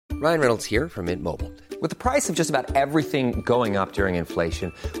Ryan Reynolds here from Mint Mobile. With the price of just about everything going up during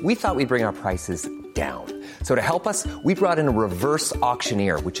inflation, we thought we'd bring our prices down. So to help us, we brought in a reverse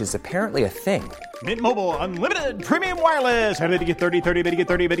auctioneer, which is apparently a thing. Mint Mobile Unlimited Premium Wireless. How to get 30, 30, bit to get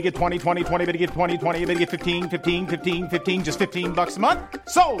 30, bit to get 20, 20, 20, bit to get 20, 20, bit to get 15, 15, 15, 15, just $15 a month?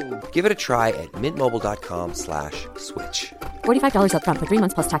 Sold! Give it a try at mintmobile.com/switch. $45 up front for 3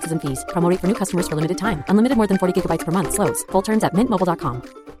 months plus taxes and fees. Promo rate for new customers for limited time. Unlimited more than 40 gigabytes per month. Slows full terms at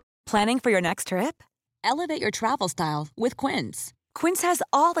mintmobile.com. Planning for your next trip? Elevate your travel style with Quince. Quince has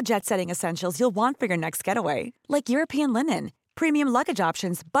all the jet-setting essentials you'll want for your next getaway, like European linen, premium luggage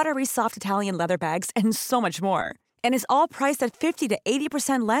options, buttery soft Italian leather bags, and so much more. And is all priced at 50 to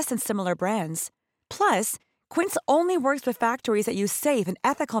 80% less than similar brands. Plus, Quince only works with factories that use safe and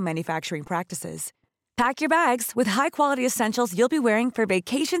ethical manufacturing practices. Pack your bags with high-quality essentials you'll be wearing for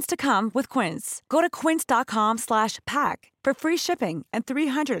vacations to come with Quince. Go to quince.com/pack for free shipping and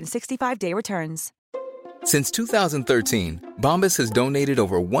 365-day returns. Since 2013, Bombas has donated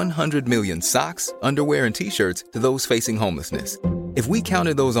over 100 million socks, underwear, and T-shirts to those facing homelessness. If we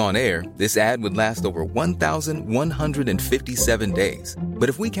counted those on air, this ad would last over 1,157 days. But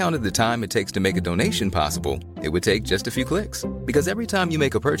if we counted the time it takes to make a donation possible, it would take just a few clicks. Because every time you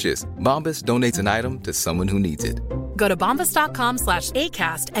make a purchase, Bombas donates an item to someone who needs it. Go to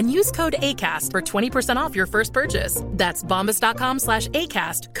bombas.com/ACAST and use code ACAST for 20% off your first purchase. That's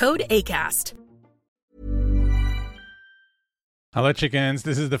bombas.com/ACAST, code ACAST. Hello, chickens.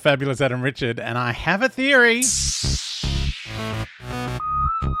 This is the fabulous Adam Richard, and I have a theory.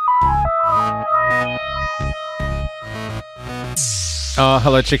 Oh,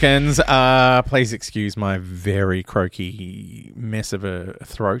 hello, chickens. Please excuse my very croaky mess of a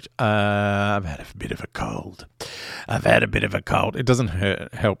throat. I've had a bit of a cold. It doesn't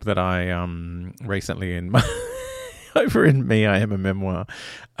help that I recently in my... Over in Me, I Am a Memoir,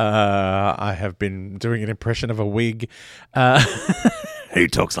 I have been doing an impression of a wig who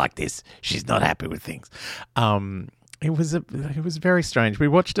talks like this. She's not happy with things. It was very strange. We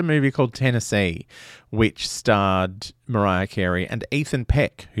watched a movie called Tennessee, which starred Mariah Carey and Ethan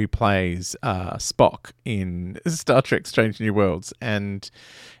Peck, who plays Spock in Star Trek Strange New Worlds, and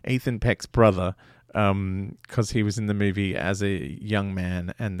Ethan Peck's brother, because he was in the movie as a young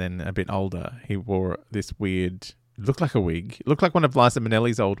man and then a bit older. He wore this weird... looked like a wig. It looked like one of Liza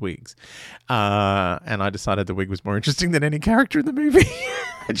Minnelli's old wigs. And I decided the wig was more interesting than any character in the movie.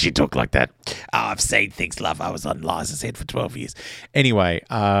 And she talked like that. Oh, I've seen things, love. I was on Liza's head for 12 years. Anyway,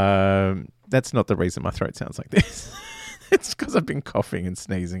 that's not the reason my throat sounds like this. It's because I've been coughing and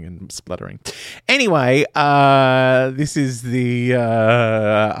sneezing and spluttering. Anyway, this is the...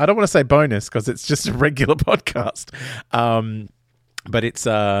 I don't want to say bonus because it's just a regular podcast. But it's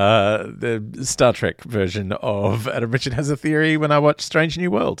the Star Trek version of Adam Richard Has a Theory when I watch Strange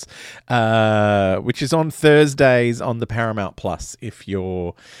New Worlds, which is on Thursdays on the Paramount Plus. If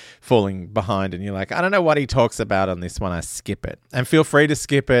you're falling behind and you're like, I don't know what he talks about on this one, I skip it. And feel free to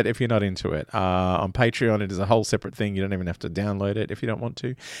skip it if you're not into it. On Patreon, it is a whole separate thing. You don't even have to download it if you don't want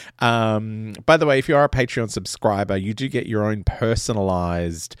to. By the way, if you are a Patreon subscriber, you do get your own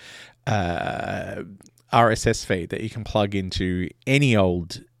personalized RSS feed that you can plug into any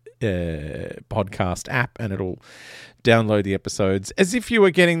old podcast app, and it'll download the episodes as if you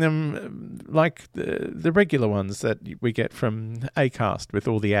were getting them like the regular ones that we get from Acast with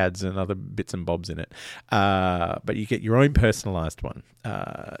all the ads and other bits and bobs in it. But you get your own personalized one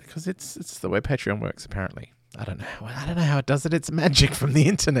because it's the way Patreon works, apparently. I don't know how it does it. It's magic from the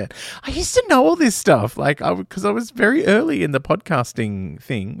internet. I used to know all this stuff, because I was very early in the podcasting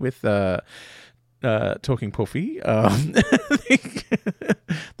thing with Talking Puffy, the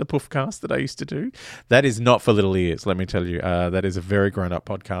Puffcast that I used to do. That is not for little ears, let me tell you. That is a very grown-up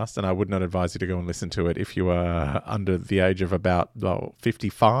podcast, and I would not advise you to go and listen to it if you are under the age of about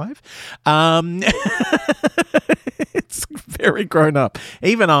 55. It's very grown up.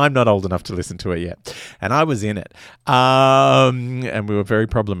 Even I'm not old enough to listen to it yet, and I was in it. And we were very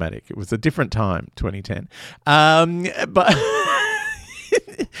problematic. It was a different time, 2010. But...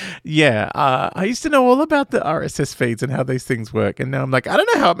 Yeah, I used to know all about the RSS feeds and how these things work, and now I'm like, I don't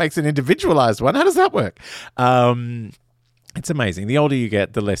know how it makes an individualized one. How does that work? It's amazing. The older you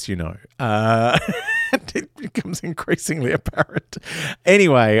get, the less you know. becomes increasingly apparent.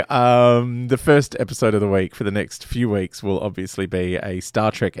 Anyway, the first episode of the week for the next few weeks will obviously be a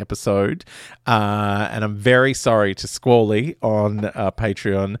Star Trek episode. And I'm very sorry to Squally on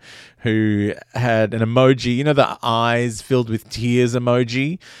Patreon, who had an emoji, you know, the eyes filled with tears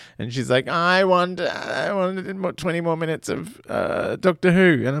emoji. And she's like, I wanted 20 more minutes of Doctor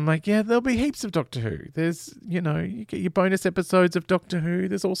Who. And I'm like, yeah, there'll be heaps of Doctor Who. There's, you know, you get your bonus episodes of Doctor Who.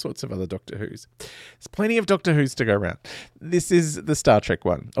 There's all sorts of other Doctor Who's. There's plenty of Doctor Who's to go around. This is the Star Trek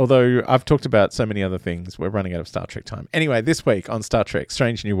one. Although I've talked about so many other things, we're running out of Star Trek time. Anyway, this week on Star Trek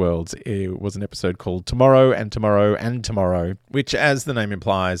Strange New Worlds, it was an episode called Tomorrow and Tomorrow and Tomorrow, which, as the name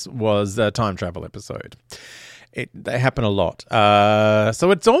implies, was a time travel episode. They happen a lot.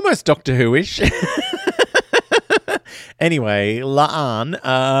 So it's almost Doctor Who-ish. Anyway, La'an,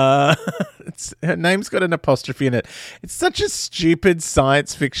 her name's got an apostrophe in it. It's such a stupid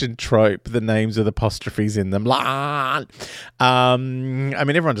science fiction trope, the names with apostrophes in them. La'an. I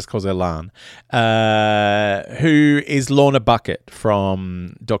mean, everyone just calls her La'an. Who is Lorna Bucket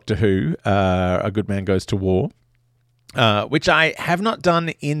from Doctor Who, A Good Man Goes to War, which I have not done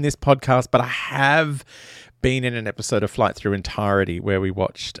in this podcast, but I have been in an episode of Flight Through Entirety where we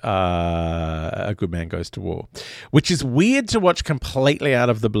watched A Good Man Goes to War, which is weird to watch completely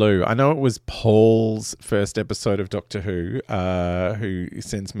out of the blue. I know it was Paul's first episode of Doctor Who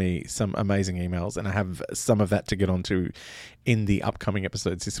sends me some amazing emails, and I have some of that to get onto in the upcoming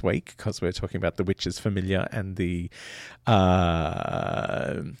episodes this week because we're talking about The Witch's Familiar and the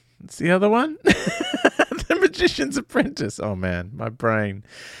what's the other one? The Magician's Apprentice. Oh man, my brain.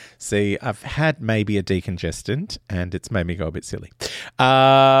 See, I've had maybe a decongestant and it's made me go a bit silly.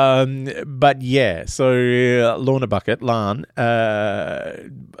 But yeah, so Lorna Bucket, Lan,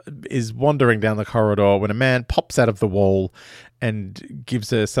 is wandering down the corridor when a man pops out of the wall and gives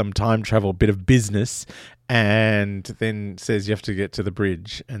her some time travel bit of business and then says you have to get to the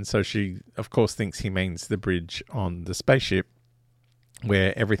bridge. And so she, of course, thinks he means the bridge on the spaceship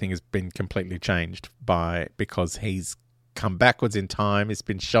where everything has been completely changed because he's come backwards in time. He's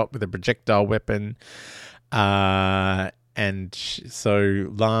been shot with a projectile weapon. And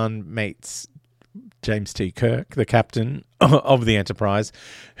so Lan meets James T. Kirk, the captain of the Enterprise,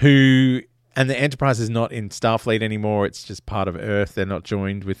 and the Enterprise is not in Starfleet anymore. It's just part of Earth. They're not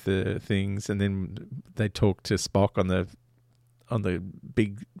joined with the things. And then they talk to Spock on the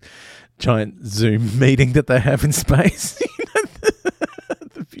big giant Zoom meeting that they have in space.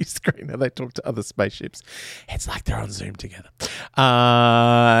 The view screen, and they talk to other spaceships. It's like they're on Zoom together.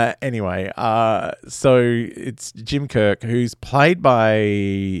 Anyway, so it's Jim Kirk, who's played by,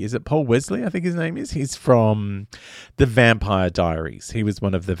 is it Paul Wesley? I think his name is. He's from The Vampire Diaries. He was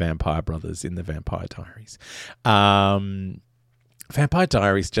one of the vampire brothers in The Vampire Diaries. Vampire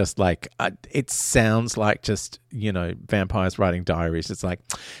Diaries, just like, it sounds like just, you know, vampires writing diaries. It's like,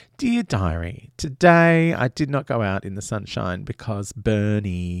 dear diary, today I did not go out in the sunshine because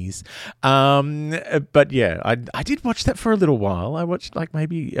Bernie's. But yeah, I did watch that for a little while. I watched like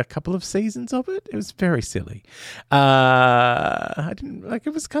maybe a couple of seasons of it. It was very silly. I didn't like,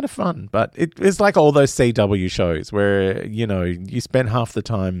 it was kind of fun, but it was like all those CW shows where, you know, you spend half the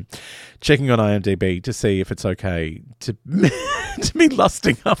time checking on IMDb to see if it's okay to to be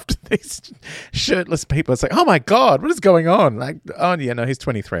lusting after these shirtless people. It's like, oh my God, what is going on? Like, oh yeah, no, he's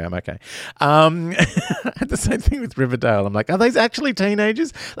 23. I'm okay. I had the same thing with Riverdale. I'm like, are these actually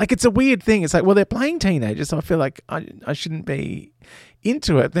teenagers? Like, it's a weird thing. It's like, well, they're playing teenagers, so I feel like I shouldn't be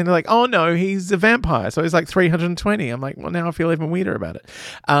into it. Then they're like, oh no, he's a vampire, so he's like 320. I'm like, well, now I feel even weirder about it.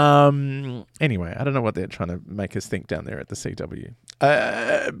 Anyway, I don't know what they're trying to make us think down there at the CW.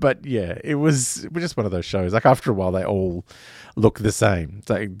 But yeah, it was just one of those shows. Like, after a while, they all look the same. It's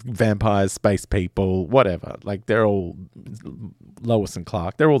like vampires, space people, whatever. Like, they're all Lois and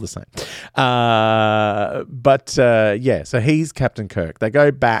Clark. They're all the same. But yeah, so he's Captain Kirk. They go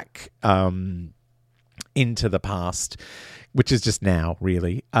back into the past, which is just now,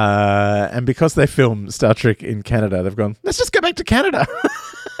 really. And because they film Star Trek in Canada, they've gone, let's just go back to Canada.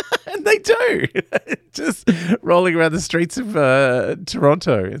 And they do. Just rolling around the streets of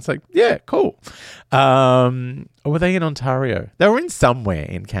Toronto. It's like, yeah, cool. Or were they in Ontario? They were in somewhere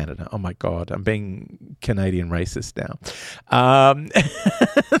in Canada. Oh, my God. I'm being Canadian racist now.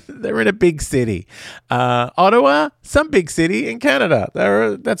 They're in a big city. Ottawa, some big city in Canada.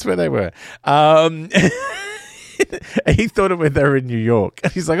 That's where they were. He thought they were in New York.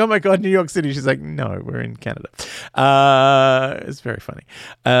 And he's like, oh my God, New York City. She's like, no, we're in Canada. It's very funny.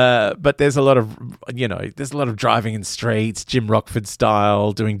 But there's a lot of, driving in streets, Jim Rockford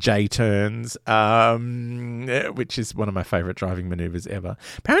style, doing J-turns, which is one of my favorite driving maneuvers ever.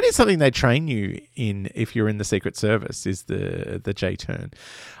 Apparently it's something they train you in if you're in the Secret Service, is the J-turn.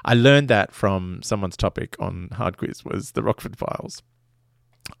 I learned that from someone's topic on Hard Quiz, was the Rockford Files.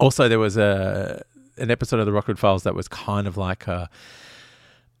 Also, there was an episode of the Rockford Files that was kind of like a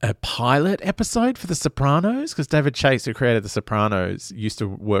pilot episode for The Sopranos, because David Chase, who created The Sopranos, used to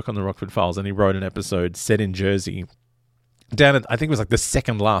work on the Rockford Files, and he wrote an episode set in Jersey. Down at, I think it was like the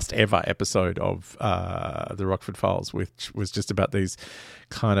second last ever episode of the Rockford Files, which was just about these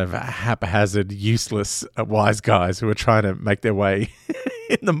kind of haphazard, useless wise guys who were trying to make their way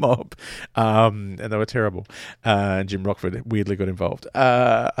in the mob, and they were terrible. And Jim Rockford weirdly got involved.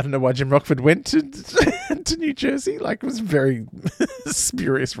 I don't know why Jim Rockford went to New Jersey. Like, it was very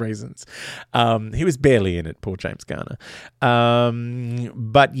spurious reasons. He was barely in it, poor James Garner.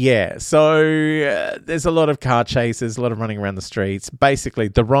 But yeah, so there's a lot of car chases, a lot of running around the streets. Basically,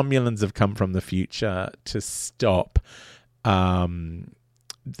 the Romulans have come from the future to stop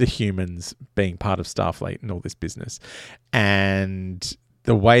the humans being part of Starfleet and all this business. And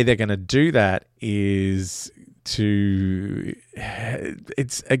the way they're going to do that is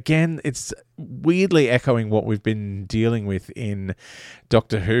it's weirdly echoing what we've been dealing with in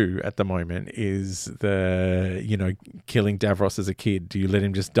Doctor Who at the moment, is the, killing Davros as a kid. Do you let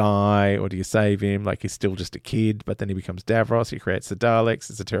him just die, or do you save him? Like, he's still just a kid, but then he becomes Davros. He creates the Daleks.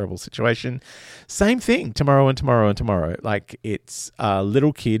 It's a terrible situation. Same thing, Tomorrow and Tomorrow and Tomorrow. Like, it's a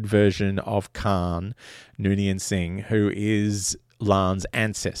little kid version of Khan, Noonien Singh, who is Lan's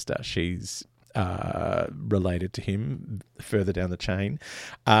ancestor. She's related to him further down the chain.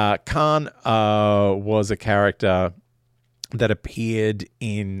 Khan was a character that appeared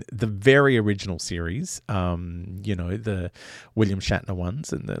in the very original series, the William Shatner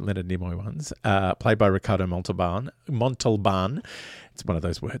ones and the Leonard Nimoy ones, played by Ricardo Montalban. It's one of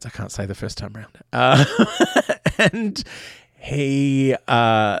those words I can't say the first time around. And he,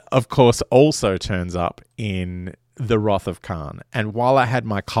 of course, also turns up in The Wrath of Khan. And while I had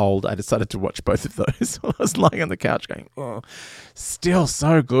my cold, I decided to watch both of those. I was lying on the couch going, oh, still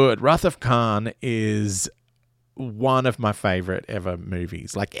so good. Wrath of Khan is one of my favorite ever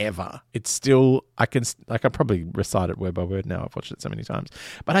movies, like ever. It's still, I probably recite it word by word now. I've watched it so many times,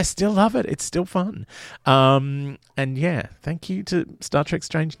 but I still love it. It's still fun. And yeah, thank you to Star Trek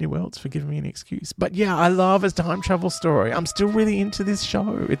Strange New Worlds for giving me an excuse. But yeah, I love a time travel story. I'm still really into this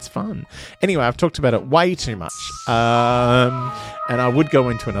show. It's fun. Anyway, I've talked about it way too much. And I would go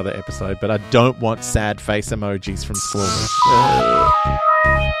into another episode, but I don't want sad face emojis from Squirrel.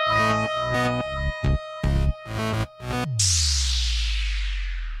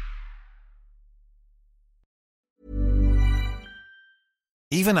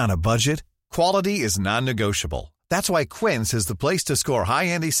 Even on a budget, quality is non-negotiable. That's why Quince is the place to score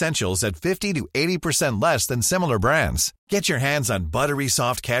high-end essentials at 50 to 80% less than similar brands. Get your hands on buttery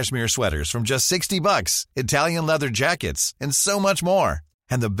soft cashmere sweaters from just $60, Italian leather jackets, and so much more.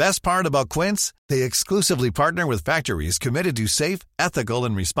 And the best part about Quince, they exclusively partner with factories committed to safe, ethical,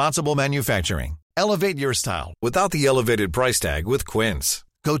 and responsible manufacturing. Elevate your style without the elevated price tag with Quince.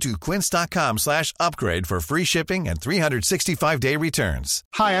 Go to quince.com/upgrade for free shipping and 365-day returns.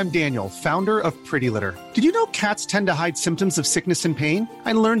 Hi, I'm Daniel, founder of Pretty Litter. Did you know cats tend to hide symptoms of sickness and pain?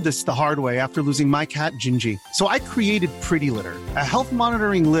 I learned this the hard way after losing my cat, Gingy. So I created Pretty Litter, a health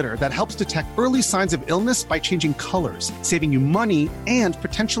monitoring litter that helps detect early signs of illness by changing colors, saving you money and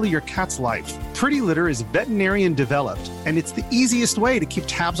potentially your cat's life. Pretty Litter is veterinarian developed, and it's the easiest way to keep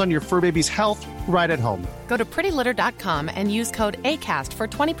tabs on your fur baby's health right at home. Go to prettylitter.com and use code ACAST for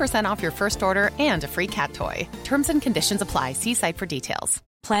 20% off your first order and a free cat toy. Terms and conditions apply. See site for details.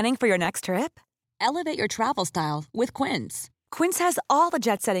 Planning for your next trip? Elevate your travel style with Quince. Quince has all the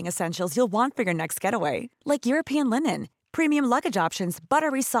jet-setting essentials you'll want for your next getaway, like European linen, premium luggage options,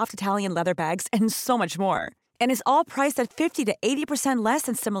 buttery soft Italian leather bags, and so much more. And is all priced at 50 to 80% less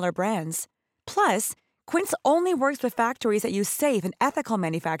than similar brands. Plus, Quince only works with factories that use safe and ethical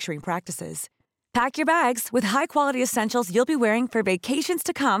manufacturing practices. Pack your bags with high-quality essentials you'll be wearing for vacations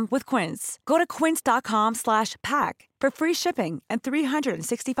to come with Quince. Go to quince.com/pack for free shipping and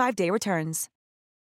 365-day returns.